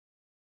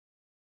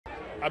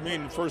I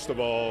mean, first of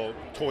all,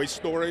 Toy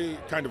Story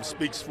kind of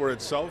speaks for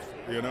itself,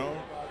 you know,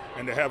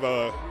 and to have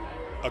a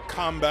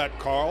combat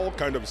Carl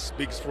kind of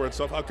speaks for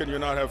itself. How can you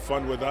not have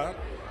fun with that?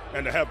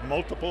 And to have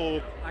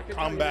multiple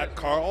combat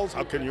Carls,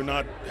 how can you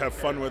not have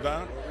fun with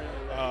that?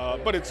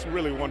 But it's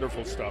really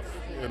wonderful stuff,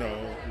 you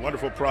know,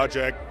 wonderful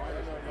project.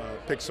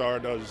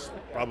 Pixar does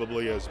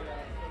probably as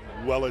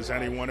well as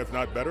anyone, if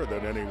not better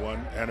than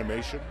anyone,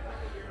 animation.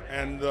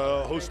 And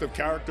the host of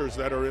characters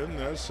that are in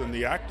this, and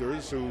the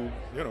actors who,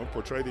 you know,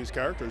 portray these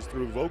characters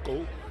through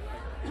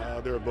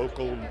their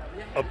vocal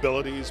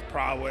abilities,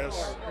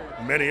 prowess,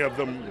 many of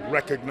them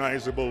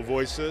recognizable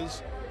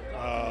voices.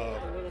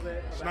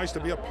 It's nice to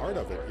be a part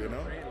of it, you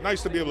know?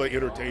 Nice to be able to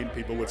entertain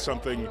people with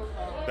something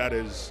that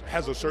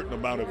has a certain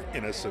amount of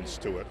innocence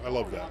to it. I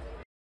love that.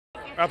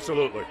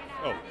 Absolutely.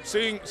 Oh,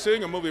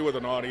 seeing a movie with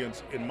an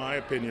audience, in my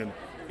opinion,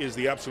 is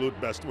the absolute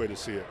best way to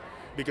see it,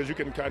 because you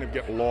can kind of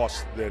get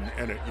lost then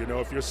in it, you know?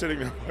 If you're sitting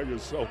there by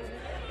yourself,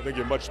 I think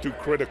you're much too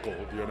critical,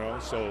 you know?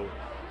 So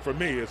for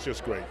me, it's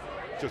just great.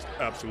 Just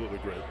absolutely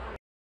great.